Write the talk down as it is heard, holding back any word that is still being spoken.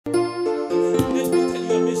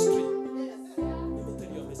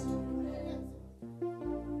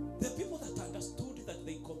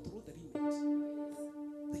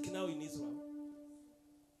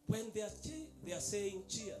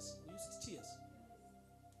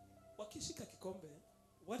wakishika kikombe,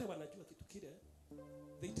 wale wanajua kitu kile,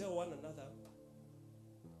 they tell one another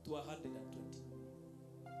to 120.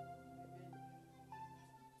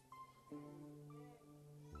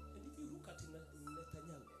 And if you look at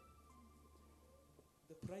Netanyahu,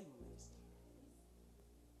 the prime minister,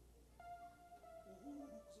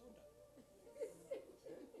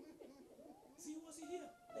 see, was he here?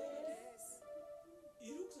 Yes. He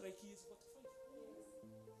looks like he is 45.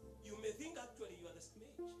 You may think actually you are the same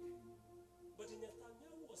age, but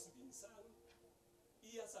Netanyahu was being sung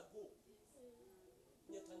years ago.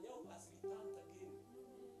 Netanyahu has returned again,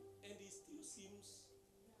 and he still seems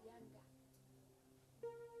younger.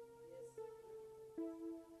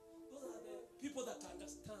 Those are the people that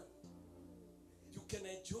understand. You can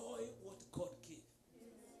enjoy what God gave.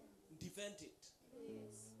 Defend it.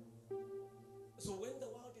 So when the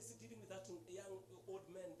world is dealing with that young old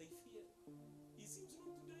man, they fear. He seems not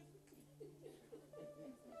to die quickly.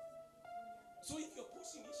 So if you're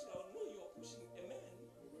pushing Israel, no, you're pushing a man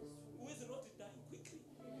who is not dying quickly.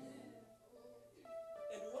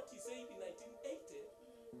 And what he said in 1980,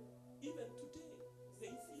 even today, they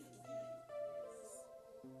fear to hear him.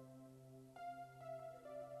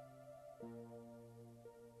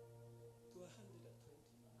 To 120.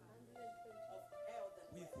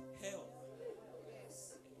 With health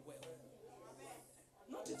and wealth.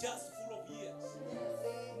 Not just full of years.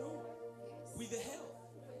 No. With health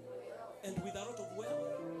and with a lot of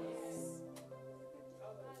wealth.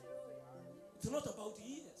 It's not about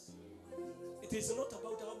years. It is not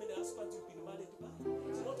about how many husbands you've been married by.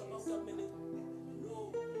 It's not about how many.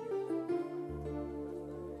 No.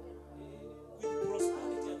 With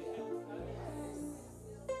prosperity and health.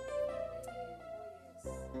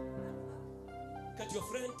 Cut your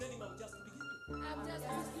friend, tell him I'm just beginning. I'm just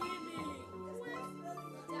beginning.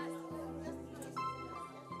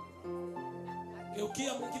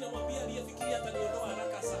 Geukia mwingine mwambie aliyefikiria ataniondoa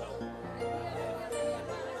haraka sahau.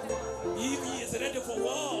 If he is ready for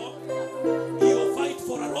war, he will fight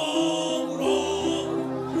for a long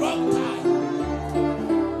time.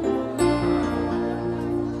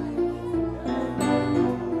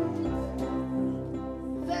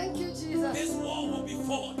 Thank you, Jesus. This war will be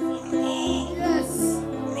fought for a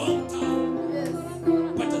long time. Yes.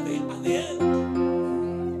 But at the end,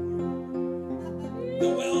 the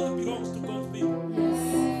world belongs to God's people.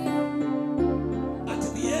 At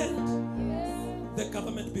the end, the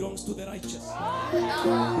government belongs to the righteous. At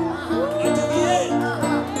the end,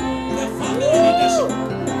 the family leadership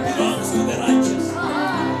belongs to the righteous.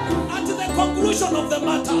 At the conclusion of the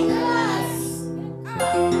matter,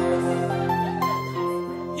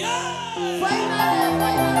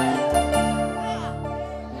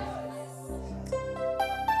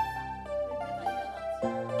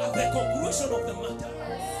 at the conclusion of the matter,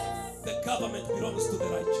 the government belongs to the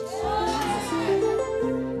righteous.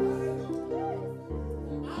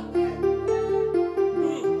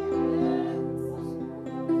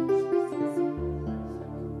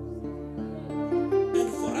 And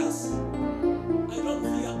for us, I don't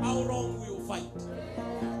fear how long we will fight.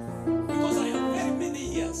 Because I have very many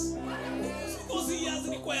years. Those years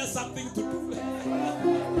require something to do.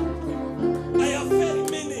 I have very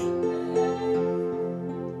many.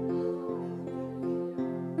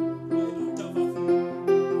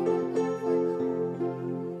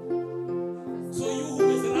 So you who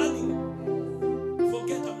is running,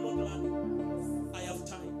 forget I'm not running. I have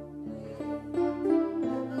time.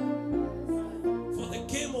 For the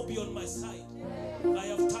game will be on my side. I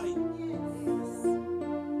have time.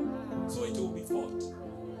 So it will be fought.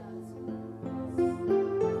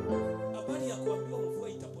 Habari ya kuambiwa mvua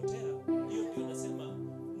itapotea, hiyo ndio nasema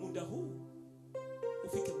muda huu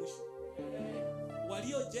ufike mwisho.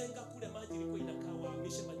 Waliojenga kule maji liko inakaa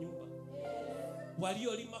wahamishe manyumba.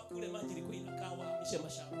 Waliolima kule maji liko inakaa wahamishe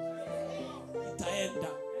mashamba. Itaenda.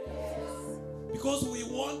 Because we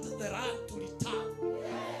want the land to return.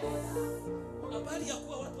 Habari ya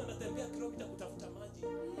kuwa watu wanatembea kilomita kutafuta maji.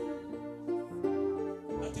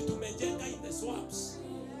 Ati tumejenga in the swamps.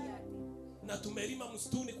 Na tumelima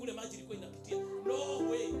msituni kule maji liko inapitia. No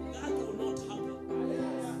way, that will not happen.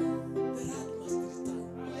 The land must return.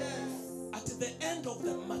 At the end of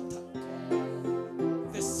the matter,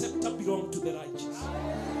 the scepter belongs to the righteous.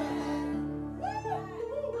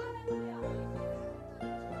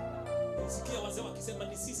 Sikia wazee wakisema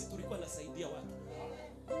ni sisi tulikuwa nasaidia watu.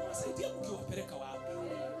 Nasaidia mkiwapeleka wapi?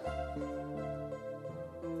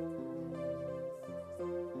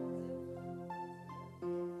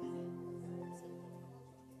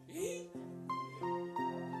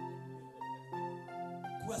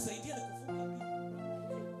 Kuwasaidia ni kufunga mbili.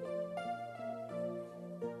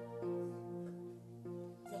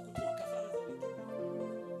 Na kutoa kafara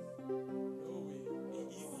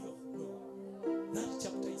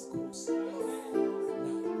cross. Now,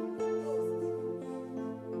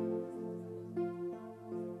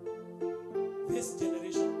 this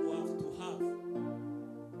generation will have to have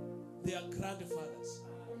their grandfathers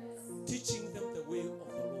teaching them the way of the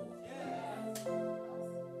Lord.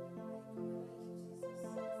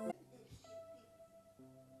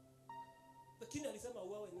 Lakini alisema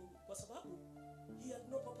uawe nini? Kwa sababu he had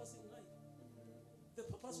no purpose in life. The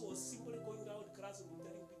purpose was simply going around classroom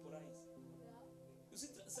telling people lies. You see,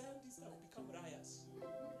 scientists have become liars.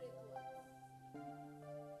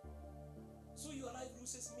 So your life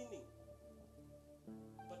loses meaning.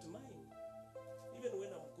 But mine, even when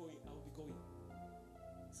I'm going, I'll be going.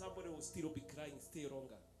 Somebody will still be crying, stay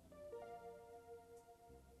longer.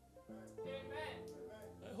 Amen.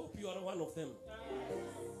 I hope you are one of them.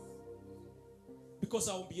 Because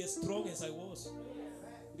I will be as strong as I was.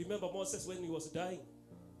 Remember Moses when he was dying?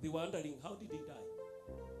 They were wondering, how did he die?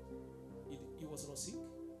 He was not sick.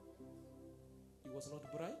 He was not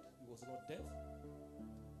blind. He was not deaf.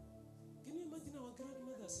 Can you imagine our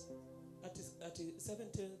grandmothers? At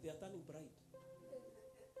 70, they are turning bright.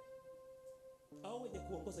 Au wenye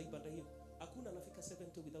kuongoza ibada hiyo, hakuna anafika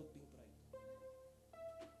 70 without being bright.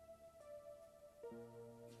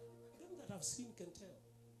 Them that have seen can tell.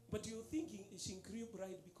 But you're thinking she grew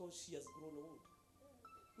bright because she has grown old.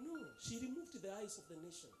 No, she removed the eyes of the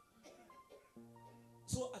nation.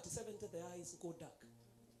 So at 70, the eyes go dark,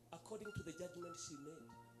 according to the judgment she made.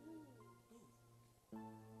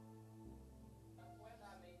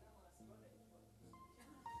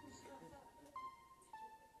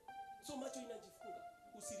 So macho inajifunga,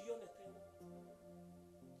 usilione tena.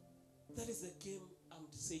 That is the game.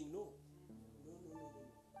 I'm saying no.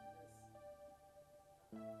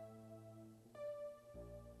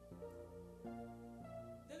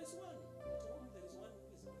 There is one at home. There is one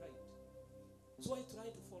who is bright. So I try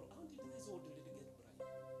to follow. How did this old lady get bright?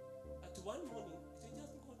 At one morning, it just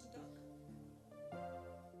got dark.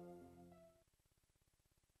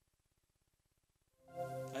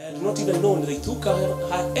 I had not even known. They took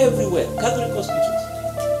her everywhere, Catholic hospitals.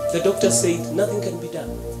 The doctor said nothing can be done.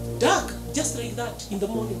 Dark, just like that, in the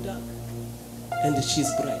morning dark. And she's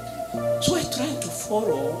bright. So I tried to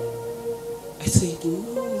follow. I said,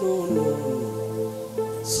 no.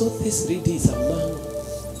 So this lady is among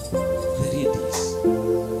the ladies.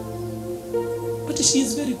 But she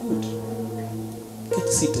is very good. Get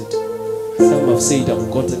seated. Some have said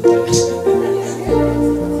I've gotten tired.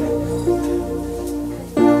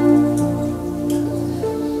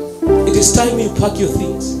 It is time you pack your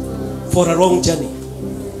things for a long journey.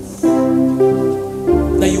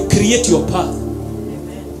 Now you create your path.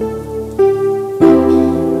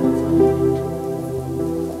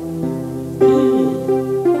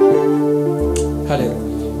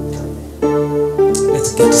 Hallelujah.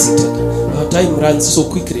 Let's get seated. Our time runs so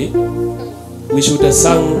quickly. We should have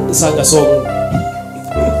sang a song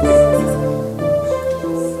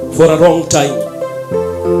for a long time.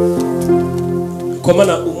 Kwa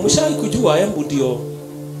maana umeshai kujua Embu ndio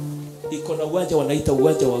iko na uwanja wanaita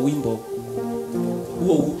uwanja wa wimbo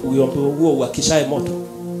huo wakishaye moto.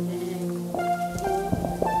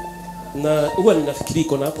 Na huwa ninafikiri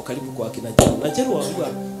iko na hapo karibu kwa kina Jero. Na Jero huwa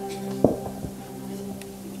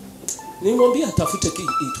nimwambia atafute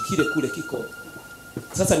kile kule kiko.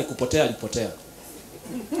 Sasa nikupotea alipotea.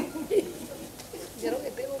 Jero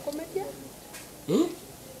epego komedia?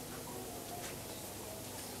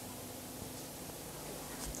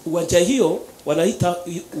 Uwanja hiyo wanaita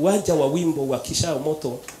uwanja wa wimbo wa Kishayo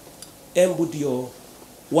Moto. Embu ndio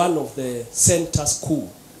one of the center school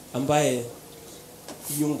ambaye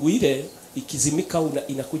nyungu ile ikizimika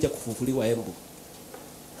inakuja kufufuliwa Embu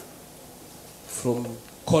from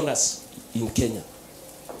corners in Kenya.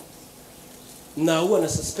 Na huwa na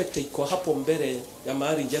suspect iko hapo mbele ya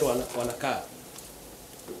mahali Njero wanakaa.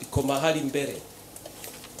 Iko mahali mbele.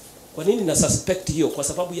 Kwa nini na suspect hiyo? Kwa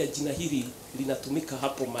sababu ya jina hili linatumika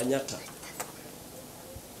hapo Manyata.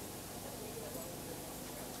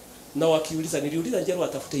 Na wakiuliza, niliuliza Njero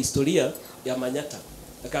atafute historia ya Manyata.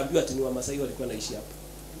 Akaambiwa ati ni Wamasai walikuwa naishi hapa.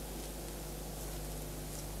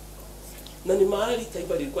 Na ni mahali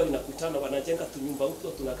taifa lilikuwa linakutana, wanajenga tunyumba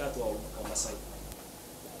huko tunakaa tu wa Masai.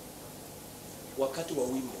 Wakati wa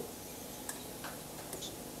wimbo.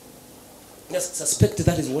 I suspect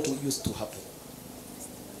that is what used to happen.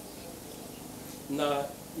 Na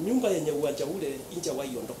nyumba yenye uwanja ule inja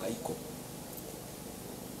waiondoka iko.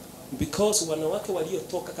 Because wanawake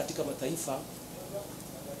waliotoka katika mataifa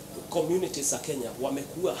communities za Kenya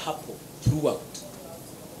wamekuwa hapo throughout.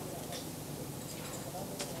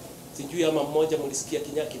 Sijui ama mmoja mlisikia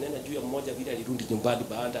Kinya kinena juu ya mmoja vile alirudi nyumbani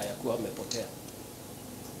baada ya kuwa amepotea.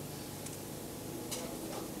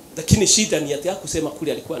 Lakini shida ni ati kusema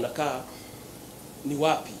kule alikuwa anakaa ni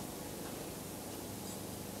wapi.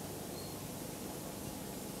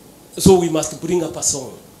 So we must bring up a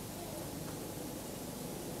song.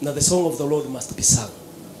 Now the song of the Lord must be sung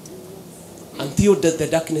until the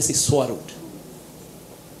darkness is swallowed.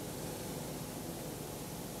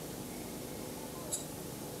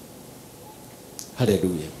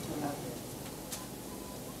 Hallelujah.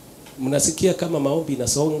 Mnasikia kama maombi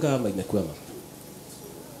inasonga ama imekwama?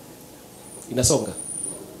 Inasonga.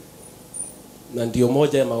 Na ndio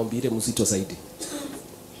moja ya maombi ile mzito zaidi.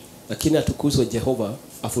 Lakini atukuzwe Jehova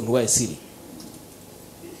afunue siri.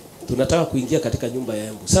 Tunataka kuingia katika nyumba ya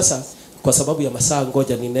Embu. Sasa kwa sababu ya masaa,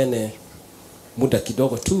 ngoja ninene muda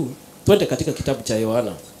kidogo tu. Twende katika kitabu cha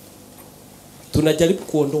Yohana. Tunajaribu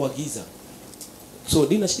kuondoa giza. So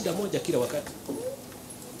nina shida moja kila wakati.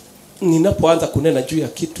 Ninapoanza kunena juu ya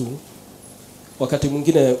kitu, wakati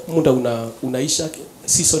mwingine muda unaisha,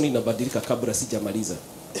 season inabadilika kabla sijamaliza.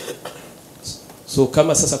 So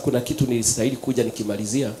kama sasa kuna kitu nilistahili kuja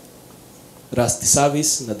nikimalizia last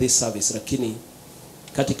service na this service, lakini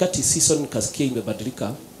katikati season nikasikia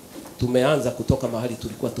imebadilika. Tumeanza kutoka mahali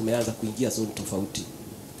tulikuwa tumeanza kuingia zone tofauti.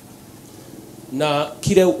 Na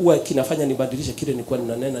kile huwa kinafanya nibadilishe kile nilikuwa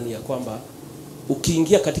ninanena ni ya kwamba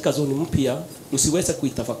ukiingia katika zone mpya usiweze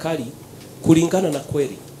kuitafakari kulingana na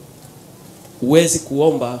kweli. Uwezi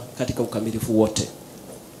kuomba katika ukamilifu wote.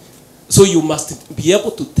 So you must be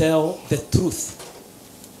able to tell the truth,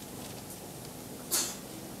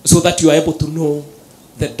 so that you are able to know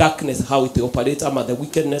the darkness, how it operates, ama the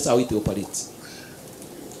wickedness, how it operates.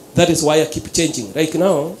 That is why I keep changing. Right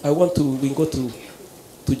now, we go to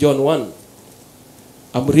John 1.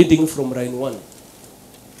 I'm reading from line 1.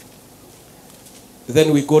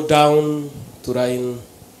 Then we go down to line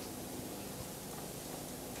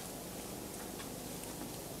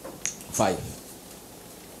 5.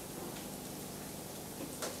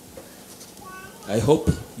 I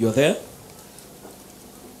hope you're there.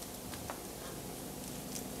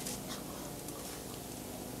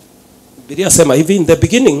 Biblia sema hivi, in the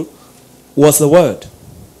beginning was the Word,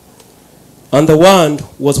 and the Word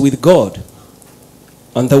was with God,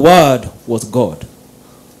 and the Word was God.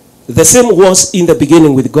 The same was in the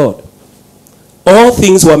beginning with God. All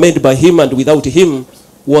things were made by him, and without him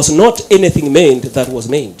was not anything made that was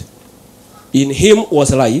made. In him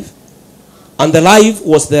was life, and the life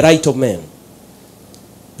was the light of man.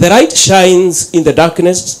 The light shines in the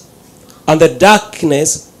darkness, and the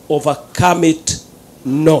darkness overcome it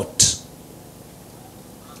not.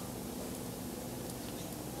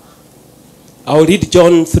 I'll read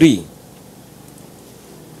John 3.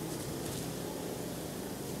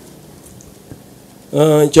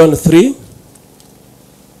 John 3,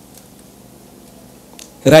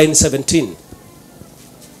 line 17.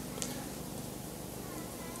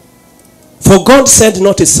 For God sent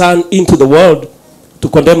not his Son into the world to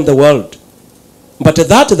condemn the world, but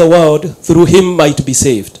that the world through him might be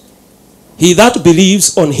saved. He that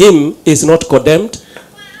believes on him is not condemned,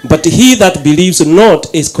 but he that believes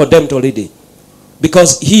not is condemned already,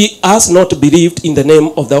 because he has not believed in the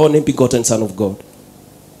name of the only begotten Son of God.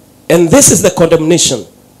 And this is the condemnation,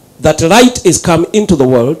 that light is come into the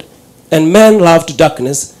world, and men loved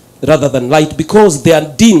darkness rather than light, because their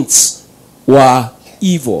deeds were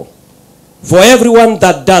evil. For everyone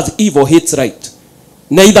that does evil hates right,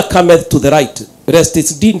 neither cometh to the right, lest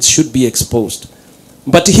his deeds should be exposed.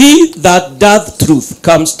 But he that doth truth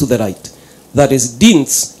comes to the right, that his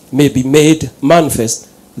deeds may be made manifest,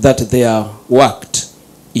 that they are worked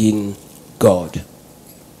in God.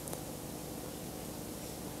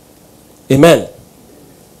 Amen.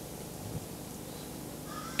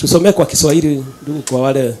 Tusome kwa Kiswahili ndugu, kwa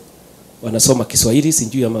wale wanasoma Kiswahili,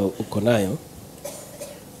 sijui ama uko nayo.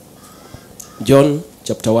 John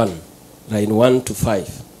chapter 1, line 1 to 5.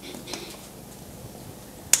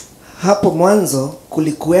 Hapo mwanzo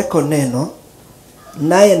kulikuweko neno,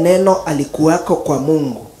 naye neno alikuwako kwa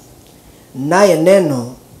Mungu, naye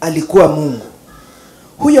neno alikuwa Mungu.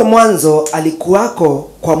 Huyo mwanzo alikuwako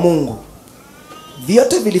kwa Mungu.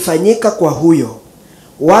 Vyote vilifanyika kwa huyo,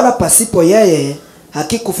 wala pasipo yeye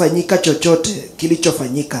hakikufanyika chochote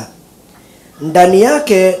kilichofanyika. Ndani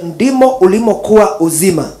yake ndimo ulimokuwa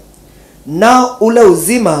uzima, nao ule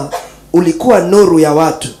uzima ulikuwa nuru ya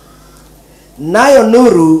watu. Nayo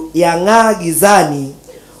nuru yang'aa gizani,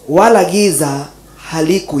 wala giza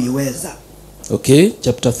halikuiweza. Okay,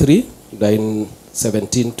 chapter 3, line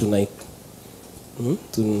 17 to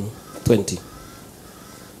 20.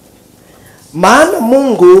 Maana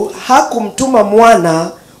Mungu hakumtuma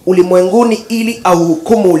mwana ulimwenguni ili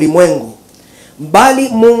auhukumu ulimwengu,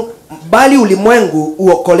 bali ulimwengu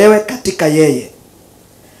uokolewe katika yeye.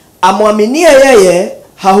 Amwaminie yeye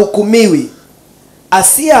hahukumiwi,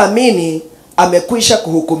 asiyeamini amekwisha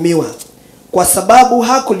kuhukumiwa, kwa sababu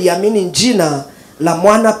hakuliamini jina la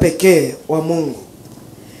mwana pekee wa Mungu.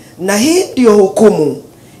 Na hii ndiyo hukumu,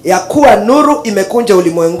 ya kuwa nuru imekuja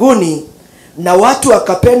ulimwenguni, na watu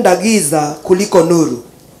wakapenda giza kuliko nuru,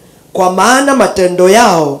 kwa maana matendo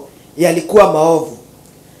yao yalikuwa maovu.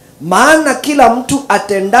 Maana kila mtu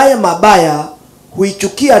atendaye mabaya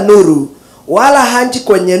huichukia nuru, wala haji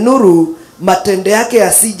kwenye nuru matendo yake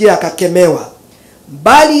yasije yakakemewa.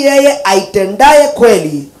 Bali yeye aitendaye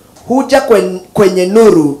kweli huja kwenye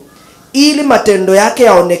nuru, ili matendo yake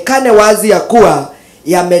yaonekane wazi ya kuwa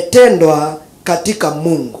yametendwa katika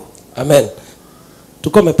Mungu. Amen.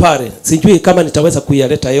 Tukome pale. Sijui kama nitaweza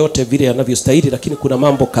kuyaleta yote vile yanavyostahili, lakini kuna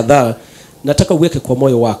mambo kadhaa nataka uweke kwa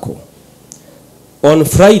moyo wako. On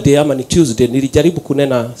Friday ama ni Tuesday nilijaribu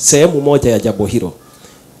kunena sehemu moja ya jambo hilo.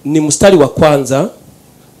 Ni mstari wa kwanza,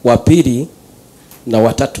 wa pili na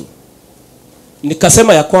wa tatu.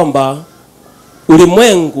 Nikasema ya kwamba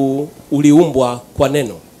ulimwengu uliumbwa kwa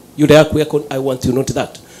neno. Yule yako, I want you to note that.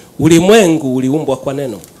 Ulimwengu uliumbwa kwa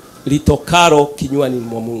neno litokalo kinywani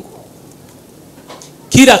mwa Mungu.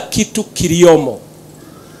 Kila kitu kiliomo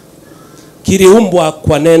kiliumbwa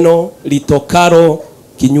kwa neno litokalo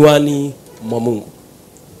kinywani mwa Mungu.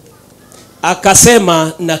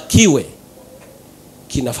 Akasema na kiwe,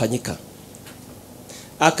 kinafanyika.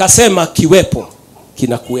 Akasema kiwepo,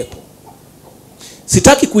 kinakuwepo.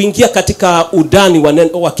 Sitaki kuingia katika udani wa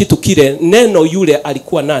neno wa kitu kile. Neno yule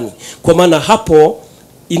alikuwa nani? Kwa maana hapo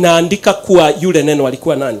inaandika kuwa yule neno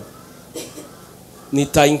alikuwa nani.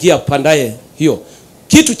 Nitaingia pandaye hiyo.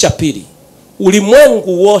 Kitu cha pili,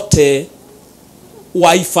 ulimwengu wote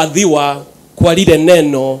wahifadhiwa kwa lile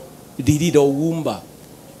neno lililoumba.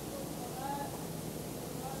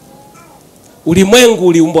 Ulimwengu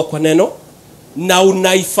uliumbwa kwa neno na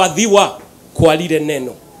unahifadhiwa kwa lile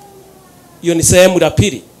neno. Hiyo ni sehemu la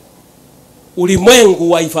pili.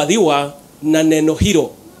 Ulimwengu wahifadhiwa na neno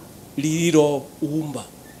hilo lililoumba.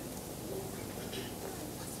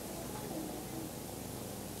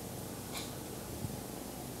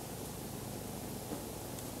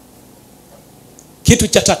 Kitu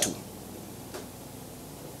cha tatu,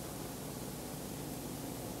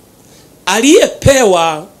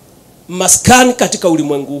 aliyepewa maskani katika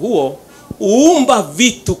ulimwengu huo uumba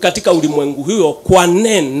vitu katika ulimwengu huo kwa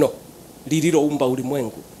neno lililoumba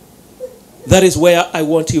ulimwengu. That is where I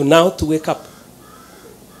want you now to wake up.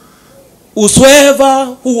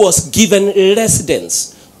 Whosoever who was given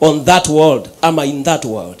residence on that world, ama in that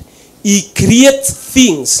world, he creates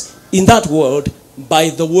things in that world by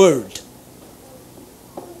the word.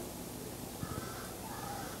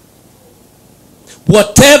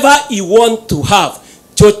 Whatever he want to have,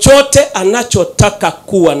 chochote anachotaka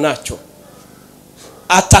kuwa nacho,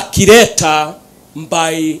 atakileta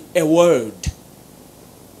by a word.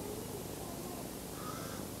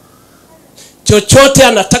 Chochote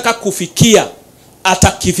anataka kufikia,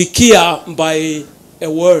 atakifikia by a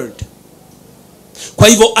word. Kwa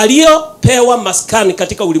hivyo aliyopewa maskani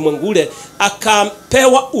katika ulimwengu ule,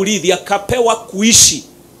 akapewa urithi, akapewa kuishi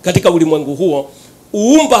katika ulimwengu huo,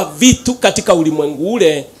 uumba vitu katika ulimwengu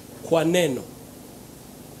ule kwa neno.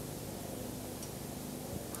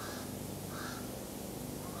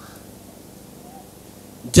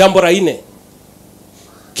 Jambo la nne,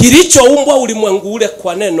 kilichoumbwa ulimwengu ule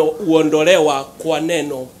kwa neno uondolewa kwa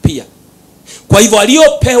neno pia. Kwa hivyo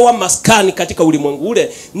aliyopewa maskani katika ulimwengu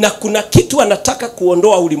ule, na kuna kitu anataka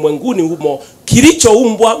kuondoa ulimwenguni humo,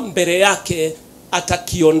 kilichoumbwa mbele yake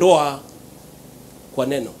atakiondoa kwa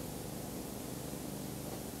neno.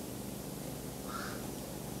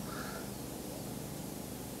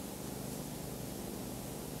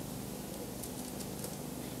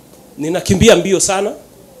 Ninakimbia mbio sana.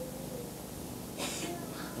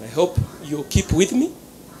 I hope you keep with me.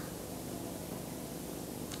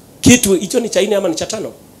 Kitu hicho ni cha 4 ama ni cha 5?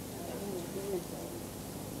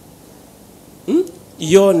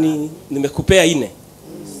 Hiyo nimekupea 4.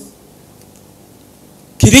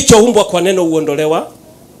 Kilichoumbwa kwa neno uondolewa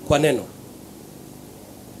kwa neno.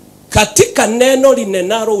 Katika neno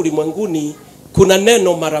linenaro ulimwenguni kuna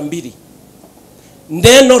neno mara 2.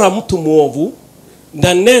 Neno la mtu muovu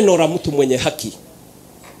na neno la mtu mwenye haki.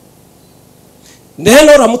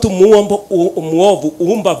 Neno la mtu muovu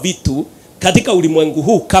uumba vitu katika ulimwengu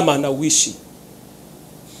huu kama anauishi.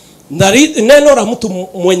 Na neno la mtu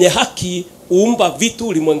mwenye haki uumba vitu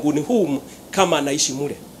ulimwenguni huu kama anaishi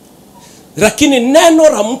mule. Lakini neno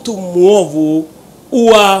la mtu muovu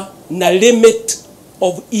huwa na limit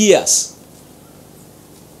of years.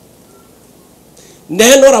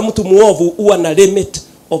 Neno la mtu muovu huwa na limit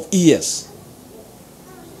of years.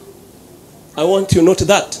 I want you to note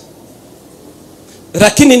that.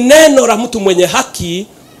 Lakini neno la mtu mwenye haki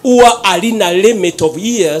huwa alina limit of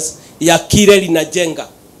years ya kile linajenga.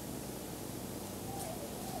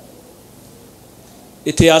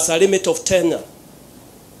 It has a limit of tenure.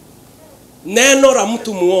 Neno la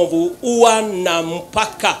mtu muovu huwa na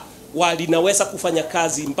mpaka wa linaweza kufanya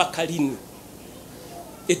kazi mpaka lini.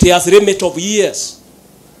 It has limit of years.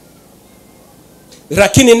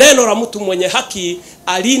 Lakini neno la mtu mwenye haki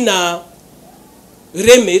alina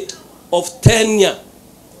limit of tenure.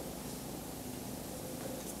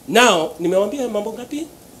 Now, nimewambia mambo ngapi?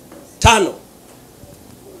 5.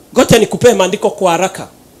 Ngoja nikupe maandiko kwa haraka.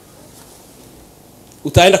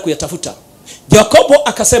 Utaenda kuyatafuta. Yakobo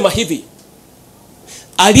akasema hivi: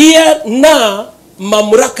 aliye na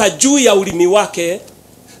mamlaka juu ya ulimi wake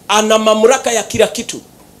ana mamlaka ya kila kitu.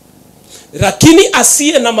 Lakini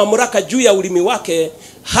asiye na mamlaka juu ya ulimi wake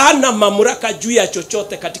hana mamlaka juu ya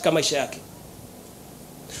chochote katika maisha yake.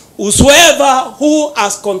 Whosoever who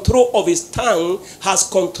has control of his tongue has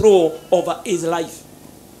control over his life.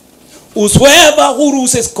 Whosoever who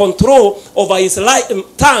loses control over his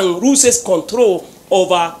tongue loses control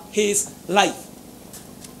over his life.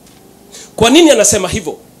 Kwa nini anasema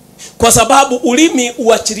hivyo? Kwa sababu ulimi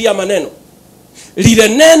huachilia maneno. Lile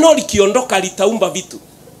neno likiondoka litaumba vitu.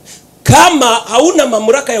 Kama hauna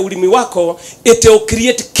mamlaka ya ulimi wako, it will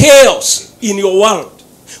create chaos in your world.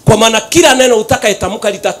 Kwa maana kila neno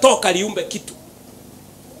utakayetamka litatoka liumbe kitu.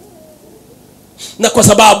 Na kwa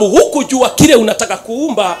sababu hukujua kile unataka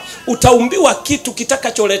kuumba, utaumbiwa kitu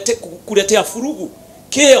kitakachokuletea furugu,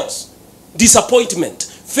 chaos, disappointment,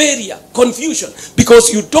 failure, confusion,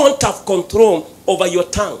 because you don't have control over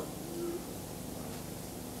your tongue.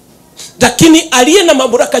 Lakini aliye na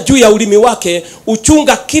mamlaka juu ya ulimi wake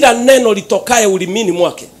uchunga kila neno litokaye ulimini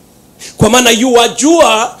mwake. Kwa maana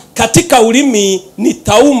yuwajua katika ulimi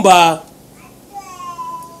nitaumba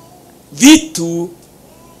vitu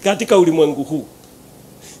katika ulimwengu huu,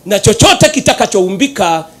 na chochote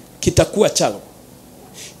kitakachoumbika kitakuwa changu.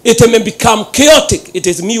 It may become chaotic, it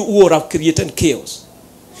is me who have created chaos.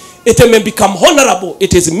 It may become honorable,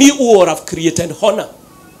 it is me who have created honor.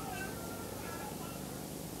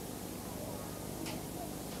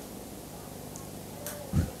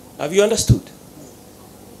 Have you understood?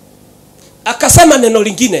 Akasema neno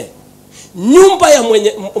lingine, nyumba ya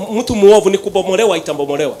mtu muovu ni kubomolewa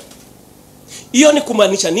itabomolewa. Hiyo ni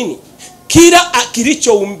kumaanisha nini? Kila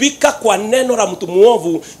kilichoumbika kwa neno la mtu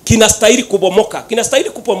muovu kinastahili kubomoka. Kinastahili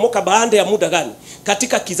kubomoka baada ya muda gani?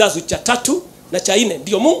 Katika kizazi cha 3 na cha 4.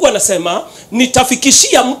 Ndio Mungu anasema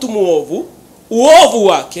nitafikishia mtu muovu uovu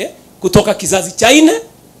wake kutoka kizazi cha 4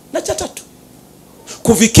 na cha 3.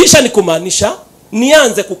 Kufikisha ni kumaanisha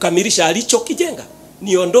nianze kukamilisha alichokijenga,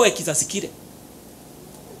 niondoe kizazi kile.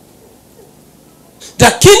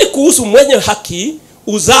 Lakini kuhusu mwenye haki,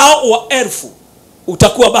 uzao wa 1000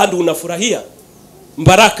 utakuwa bado unafurahia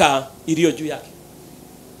baraka iliyo juu yake.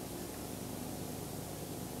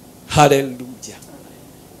 Hallelujah.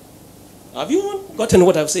 Have you gotten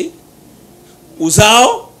what I've said?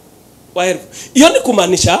 Uzao wa 1000. Hiyo ni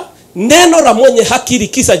kumaanisha neno la mwenye haki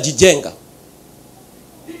likisa jijenga,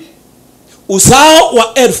 uzao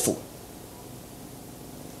wa 1000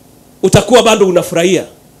 utakuwa bado unafurahia.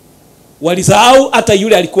 Walisahau hata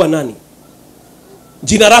yule alikuwa nani,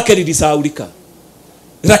 jina lake lilisahaulika,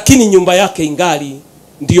 lakini nyumba yake ingali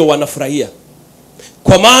ndio wanafurahia.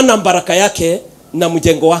 Kwa maana baraka yake na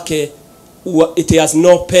mjengo wake it has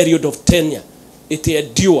no period of tenure, it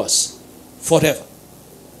endures forever.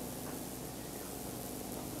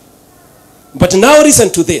 But now listen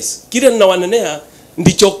to this. Kile ninawanenea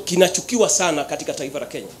ndicho kinachukiwa sana katika taifa la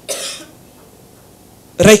Kenya.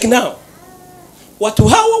 Right now, watu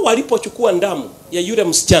hawa walipochukua damu ya yule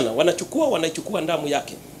msichana, wanaichukua damu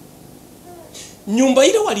yake. Nyumba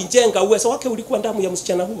ile walijenga, uwezo wake ulikuwa damu ya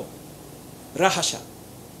msichana huo? Rahasha.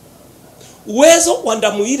 Uwezo wa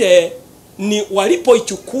damu ile ni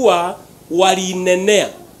walipoichukua walinenea.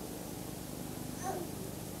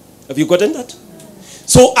 Have you gotten that?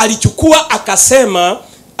 So alichukua akasema,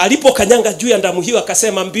 alipokanyanga juu ya damu hiyo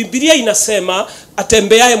akasema, Biblia inasema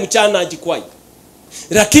atembeaye mchana ajikwai,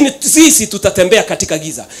 lakini sisi tutatembea katika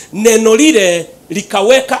giza. Neno lile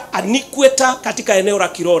likaweka anikweta katika eneo la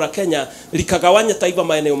kiroho la Kenya, likagawanya taifa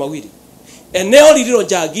maeneo mawili. Eneo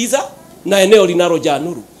lililojaa giza na eneo linalojaa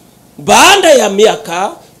nuru. Baada ya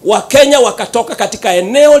miaka wa Kenya wakatoka katika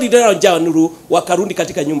eneo lililojaa nuru wakarudi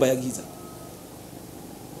katika nyumba ya giza.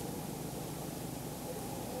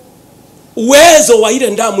 Uwezo wa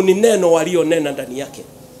ile damu ni neno walionena ndani yake.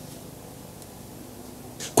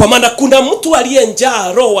 Kwa maana kuna mtu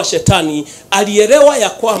aliyenjaa roho wa shetani alielewa ya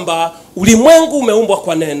kwamba ulimwengu umeumbwa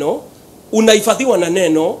kwa neno, unahifadhiwa na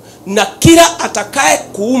neno, na kila atakaye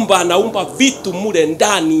kuumba anaumba vitu mule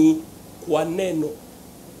ndani kwa neno.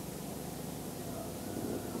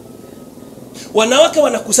 Wanawake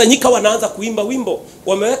wanakusanyika, wanaanza kuimba wimbo.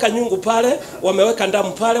 Wameweka nyungu pale, wameweka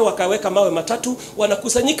ndamu pale, wakaweka mawe matatu.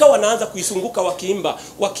 Wanakusanyika, wanaanza kuisunguka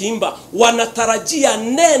wakiimba. Wanatarajia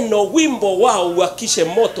neno, wimbo wao wakishe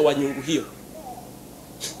moto wa nyungu hiyo.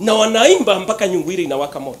 Na wanaimba mpaka nyungu ile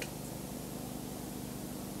inawaka moto.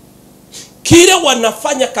 Kile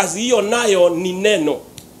wanafanya kazi hiyo nayo ni neno.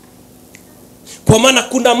 Kwa maana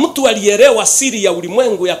kuna mtu alielewa siri ya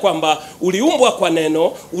ulimwengu ya kwamba uliumbwa kwa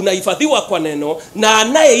neno, unahifadhiwa kwa neno, na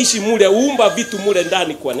anayeishi mule uumba vitu mule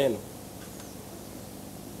ndani kwa neno.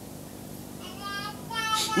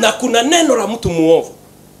 Na kuna neno la mtu muovu.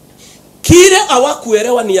 Kile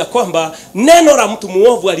hawakuelewa ni ya kwamba neno la mtu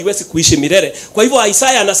muovu haliwezi kuishi milele. Kwa hivyo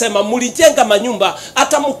Isaya anasema mlijenga manyumba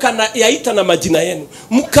hata mkanayaita na majina yenu,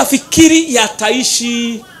 mkafikiri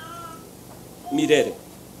yataishi milele.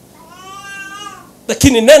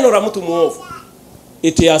 Lakini neno la mtu muovu,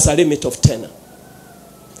 it has a limit of tenure.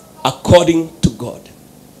 According to God,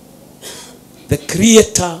 the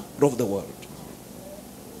creator of the world.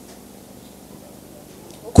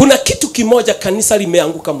 Kuna kitu kimoja kanisa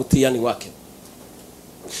limeanguka mtihani wake,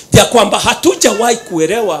 ya kwamba hatujawahi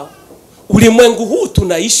kuelewa ulimwengu huu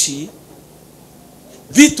tunaishi,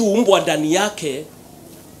 vitu umbwa ndani yake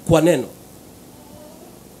kwa neno.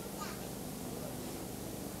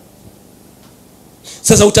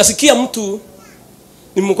 Sasa utasikia mtu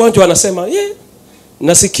ni mgonjwa anasema,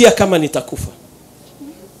 nasikia kama nitakufa.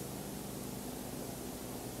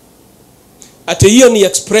 Ati hiyo ni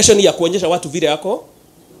expression ya kuonyesha watu vile yako.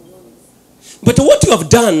 But what you have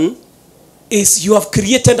done is you have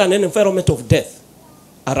created an environment of death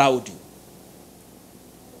around you.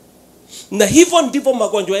 Na hivyo ndivyo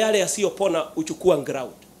magonjwa yale yasiyopona uchukua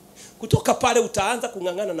ground. Kutoka pale utaanza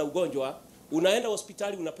kungangana na ugonjwa, unaenda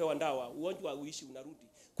hospitali, unapewa dawa, ugonjwa uishi, unarudi.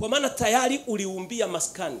 Kwa maana tayari uliumbia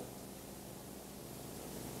maskani.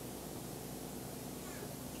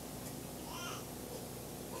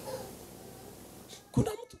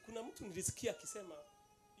 Kuna mtu nilisikia akisema,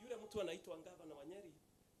 yule mtu anaitwa Ngava na Wanyeri,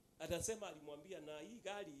 anasema alimwambia, na hii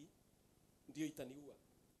gari ndio itaniua.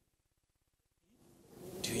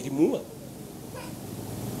 Ndio ilimuua.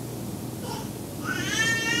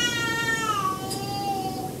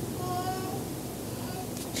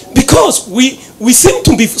 Because we seem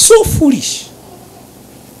to be so foolish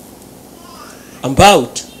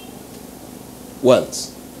about once.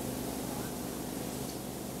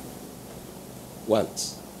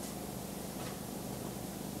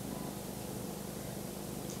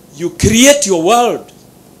 You create your world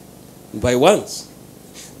by once.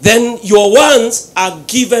 Then your wants are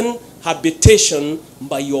given habitation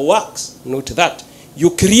by your works. Note that.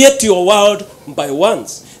 You create your world by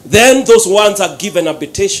once. Then those ones are given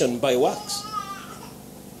habitation by works.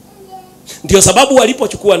 Ndio sababu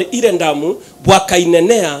walipochukua ile ndamu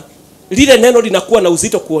wakainenea, lile neno linakuwa na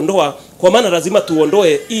uzito kuondoa, kwa maana lazima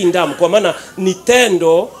tuondoe hii ndamu, kwa maana ni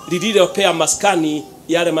tendo lililopea maskani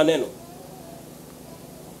yale maneno.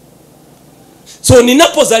 So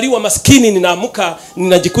ninapozaliwa maskini, ninaamuka,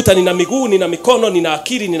 ninajikuta nina miguu, nina mikono, nina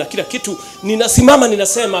akili, nina kila kitu, ninasimama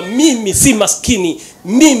ninasema mimi si maskini,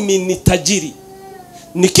 mimi ni tajiri.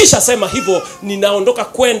 Nikisha sema hivyo, ninaondoka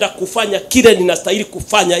kwenda kufanya kile ninastahili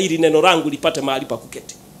kufanya ili neno langu lipate mahali pa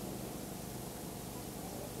kuketi.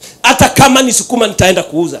 Hata kama ni sukuma nitaenda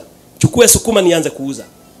kuuza, chukue sukuma nianze kuuza.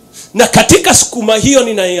 Na katika sukuma hiyo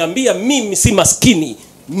ninaiambia mimi si maskini,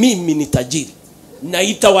 mimi ni tajiri.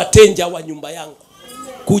 Naita wateja wa nyumba yangu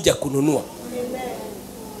kuja kununua.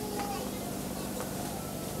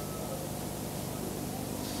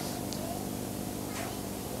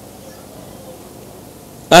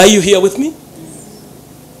 Are you here with me?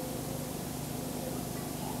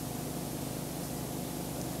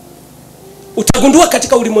 Utagundua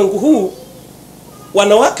katika ulimwengu huu,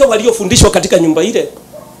 wanawake waliofundishwa katika nyumba ile,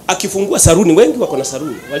 akifungua saruni, wengi wako na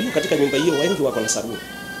saruni. Walio katika nyumba hiyo wengi wako na saruni.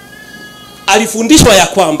 Alifundishwa ya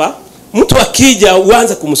kwamba mtu akija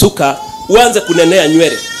uanze kumsuka, uanze kunenea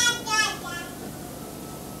nywele.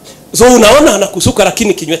 So unaona anakusuka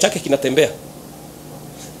lakini kinywa chake kinatembea.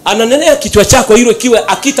 Ananenea kichwa chako hilo kiwe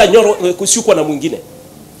akita nyoro kusukwa na mwingine.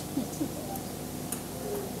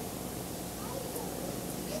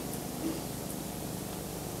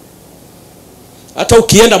 Hata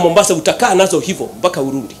ukienda Mombasa utakaa nazo hivyo mpaka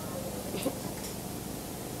urudi.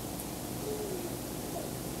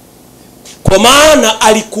 Kwa maana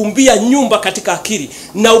alikumbia nyumba katika akili,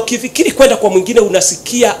 na ukifikiri kwenda kwa mwingine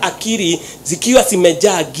unasikia akili zikiwa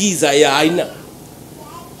zimejaa giza ya aina.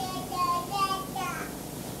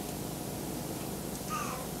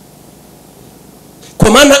 Kwa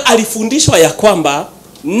maana alifundishwa ya kwamba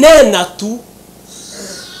nena tu,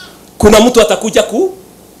 kuna mtu atakuja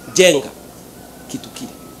kujenga kitu kile.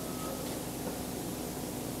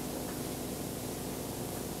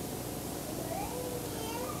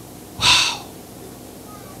 Wow.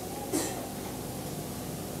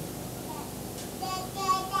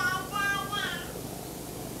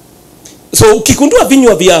 So ukikundua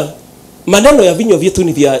vinywa vya maneno ya vinywa vyetu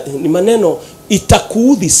ni maneno,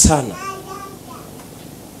 itakuudhi sana.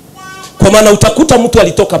 Kwa maana utakuta mtu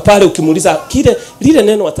alitoka pale, ukimuuliza lile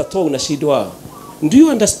neno atatoa, unashindwa. Do you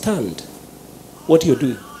understand what you're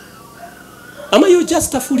doing? Ama you're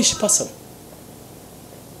just a foolish person?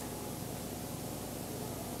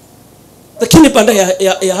 Lakini baada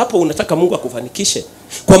ya hapo unataka Mungu akufanikishe.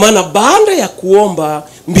 Kwa maana baada ya kuomba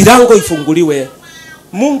milango ifunguliwe,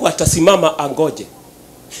 Mungu atasimama angoje.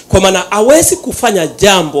 Kwa maana hawezi kufanya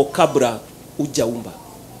jambo kabla hujaomba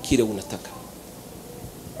kile unataka.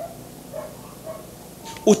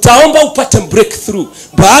 Utaomba upate breakthrough.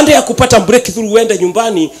 Baada ya kupata breakthrough uende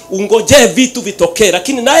nyumbani ungoje vitu vitokee,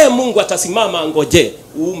 lakini naye Mungu atasimama angoje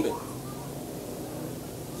uombe.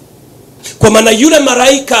 Kwa maana yule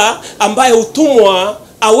malaika ambaye utumwa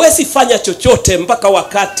hawezi fanya chochote mpaka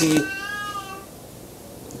wakati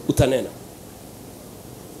utanena.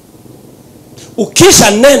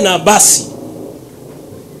 Ukisha nena basi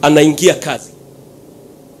anaingia kazi.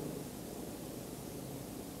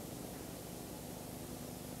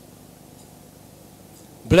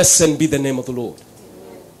 Blessed be the name of the Lord.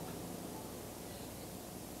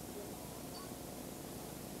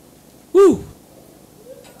 Woo.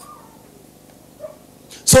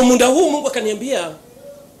 So muda huu Mungu akaniambia,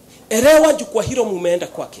 elewa jukwaa hilo mumeenda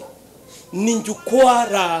kwake. Ni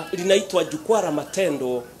jukwaa linaitwa jukwaa la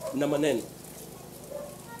matendo na maneno.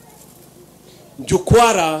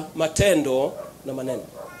 Jukwaa matendo na maneno.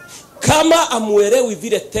 Kama amuelewi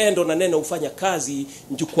vile tendo na neno ufanya kazi,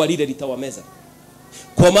 jukwaa lile litawameza.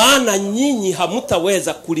 Kwa maana nyinyi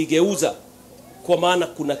hamutaweza kuligeuza, kwa maana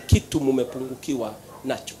kuna kitu mumepungukiwa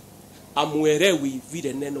nacho. Amuelewi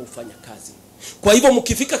vile neno ufanya kazi. Kwa hivyo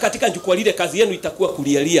mkifika katika jukwaa lile, kazi yenu itakuwa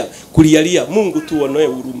kulialia, Mungu tuonee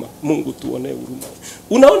huruma, Mungu tuonee huruma.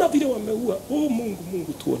 Unaona vile wameua,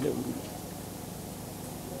 Mungu tuonee huruma.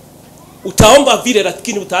 Utaomba vile,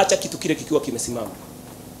 lakini utaacha kitu kile kikiwa kimesimama.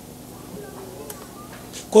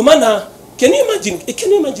 Kwa maana can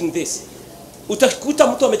you imagine this? Utakuta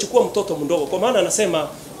mtu amechukua mtoto mdogo, kwa maana anasema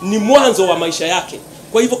ni mwanzo wa maisha yake.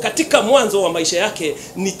 Kwa hivyo katika mwanzo wa maisha yake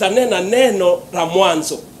nitanena neno la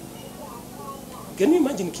mwanzo. Can you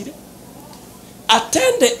imagine kile?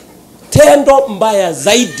 Atende tendo mbaya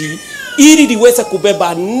zaidi ili liweze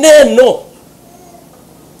kubeba neno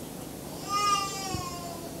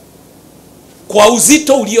kwa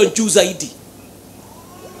uzito ulio juu zaidi.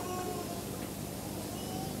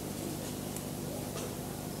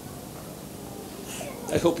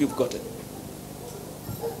 I hope you've got it.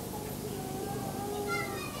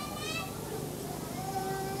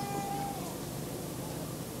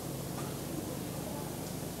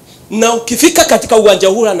 Na ukifika katika uwanja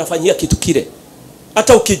huu anafanyia kitu kile,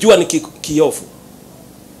 hata ukijua ni kiofu.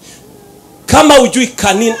 Kama ujui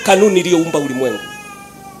kanuni iliyoumba ulimwengu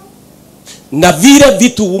na vile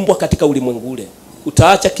vitu uumbwa katika ulimwengu ule,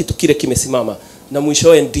 utaacha kitu kile kimesimama, na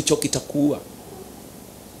mwishowe ndicho kitakuwa.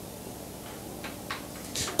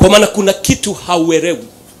 Kwa maana kuna kitu hauelewi.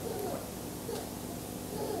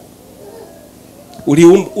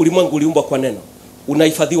 Ulimwengu uliumbwa kwa neno,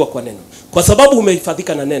 unahifadhiwa kwa neno. Kwa sababu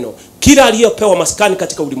umehifadhika na neno, kila aliyepewa maskani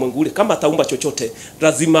katika ulimwengu ule, kama ataumba chochote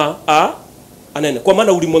lazima anene. Kwa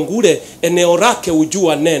maana ulimwengu ule eneo lake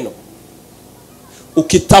ujua neno.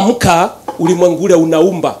 Ukitamka ulimwengu ule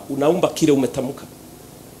unaumba kile umetamka.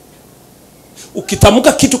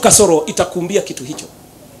 Ukitamka kitu kasoro itakumbia kitu hicho.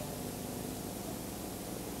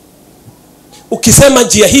 Ukisema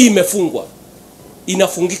njia hii imefungwa,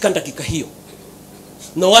 inafungika dakika hiyo.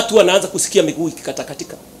 Na watu wanaanza kusikia miguu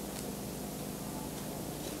ikikatakatika.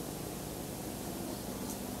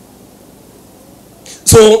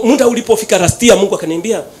 So muda ulipofika rastia, Mungu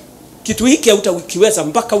akaniambia kitu hiki hautakiweza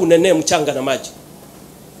mpaka unenee mchanga na maji.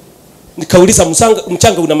 Nikauliza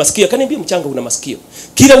mchanga una masikio? Akaniambia mchanga una masikio.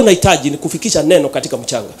 Kila unahitaji ni kufikisha neno katika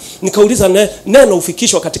mchanga. Nikauliza neno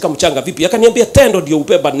ufikishwa katika mchanga vipi? Akaniambia tendo ndio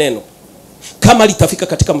ubeba neno. Kama litafika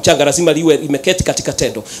katika mchanga lazima liwe limeketi katika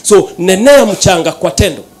tendo. So nenea mchanga kwa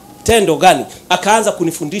tendo. Tendo gani? Akaanza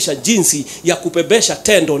kunifundisha jinsi ya kubebesha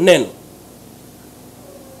tendo neno.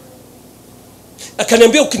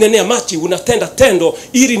 Akaniambia ukinenea maji unatenda tendo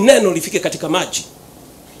ili neno lifike katika maji.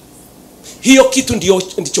 Hiyo kitu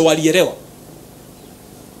ndicho walielewa.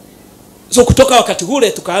 So kutoka wakati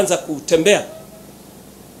ule tukaanza kutembea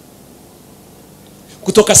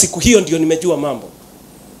Kutoka siku hiyo ndio nimejua mambo.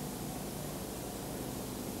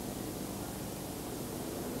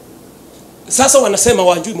 Sasa wanasema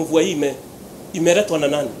wajui mvua hii imeletwa na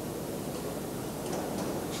nani?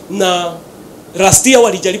 Na rastia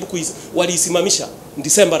walijaribu waliisimamisha.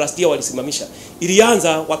 Disemba rastia walisimamisha.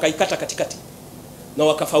 Ilianza wakaikata katikati. Na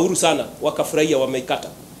wakafaulu sana, wakafurahia wameikata.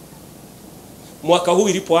 Mwaka huu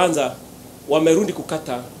ilipoanza wamerudi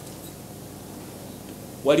kukata.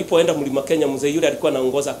 Walipoenda Mlima Kenya, mzee yule alikuwa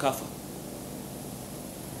anaongoza kafa.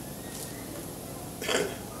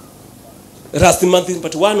 Last month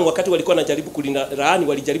but one, wakati walikuwa wanajaribu kulinda laani,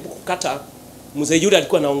 walijaribu kukata, mzee yule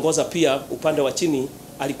alikuwa anaongoza pia upande wa chini,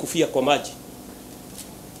 alikufia kwa maji.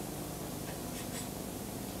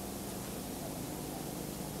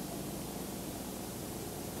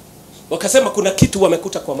 Wakasema kuna kitu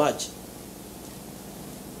wamekuta kwa maji.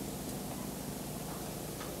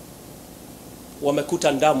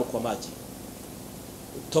 Wamekuta ndamu kwa maji.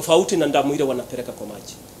 Tofauti na ndamu ile wanapeleka kwa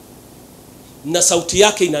maji. Na sauti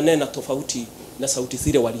yake inanena tofauti na sauti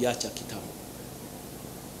zile waliacha kitambo.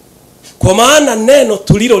 Kwa maana neno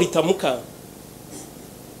tulilolitamka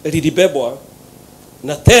lilibebwa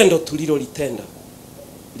na tendo tulilolitenda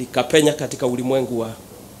likapenya katika ulimwengu wa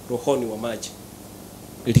rohoni wa maji.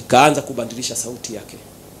 Likaanza kubadilisha sauti yake.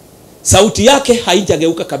 Sauti yake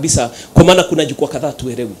haijageuka kabisa, kwa maana kuna jukwaa kadhaa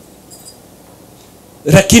tuelewi.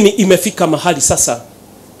 Lakini imefika mahali sasa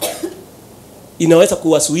inaweza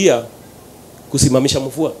kuwasuia kusimamisha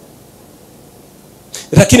mvua.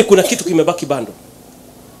 Lakini kuna kitu kimebaki bando.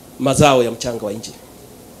 Mazao ya mchanga wa nchi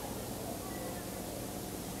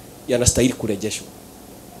yanastahili kurejeshwa.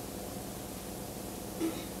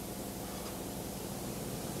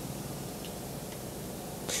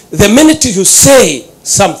 The minute you say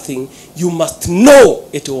something, you must know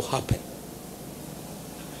it will happen.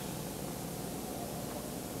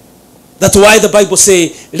 That's why the Bible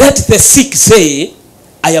says, let the sick say,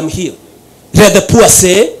 I am healed. Let the poor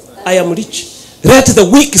say, I am rich. Let the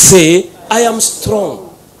weak say, I am strong.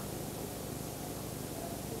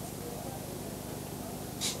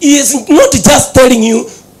 He is not just telling you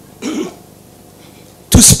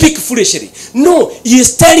to speak foolishly. No, he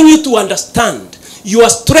is telling you to understand. Your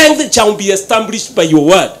strength shall be established by your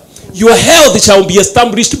word. Your health shall be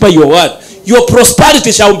established by your word. Your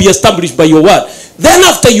prosperity shall be established by your word. Then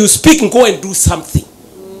after you speak, go and do something.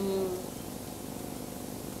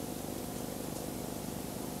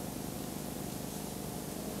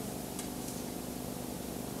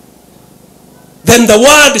 Then the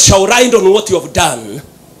word shall ride on what you have done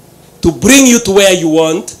to bring you to where you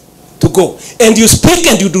want to go. And you speak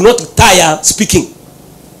and you do not tire speaking.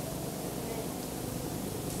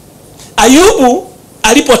 Ayubu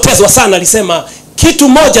alipotezwa sana alisema, kitu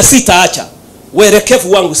moja sitaacha,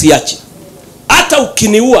 werekevu wangu siachi. Hata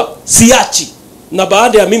ukiniua siachi, na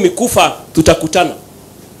baada ya mimi kufa tutakutana.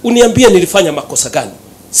 Uniambie nilifanya makosa gani?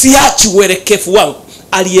 Siachi werekevu wangu.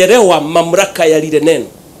 Alielewa mamlaka ya lile neno.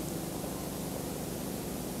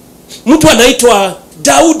 Mtu anaitwa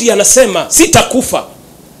Daudi anasema sitakufa.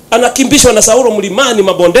 Anakimbishwa na Saulo mlimani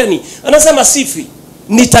mabondeni. Anasema sifi,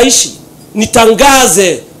 nitaishi,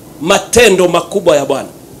 nitangaze matendo makubwa ya Bwana.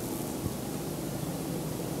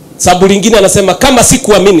 Sababu lingine anasema kama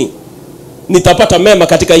sikuamini nitapata mema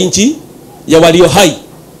katika nchi ya walio hai,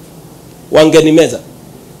 wangenimeza.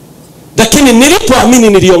 Lakini nilipoamini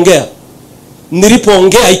niliongea.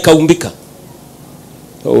 Nilipoongea ikaumbika.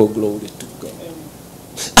 Oh, glory to God.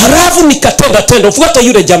 Alafu nikatenda tendo. Fuata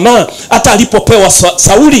yule jamaa hata alipopewa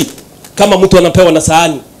Sauli kama mtu anapewa na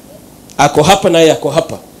sahani. Ako hapa na yeye ako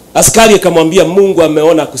hapa. Askari akamwambia Mungu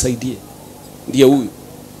ameona akusaidie. Ndiye huyu.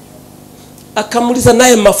 Akamuliza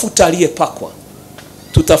naye mafuta aliyepakwa,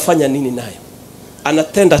 tutafanya nini nayo?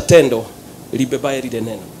 Anatenda tendo libebaye lile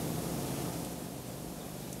neno.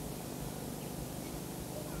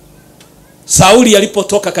 Sauli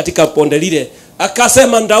alipotoka katika ponde lile,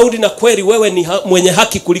 akasema Daudi, na kweli wewe ni mwenye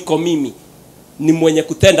haki kuliko mimi. Ni mwenye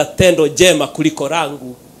kutenda tendo jema kuliko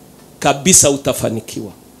rangu. Kabisa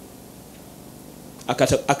utafanikiwa.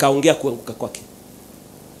 Akaongea kuanguka kwake.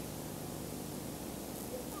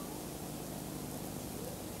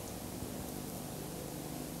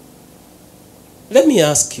 Let me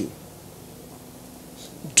ask you,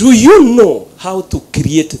 do you know how to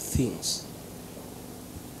create things?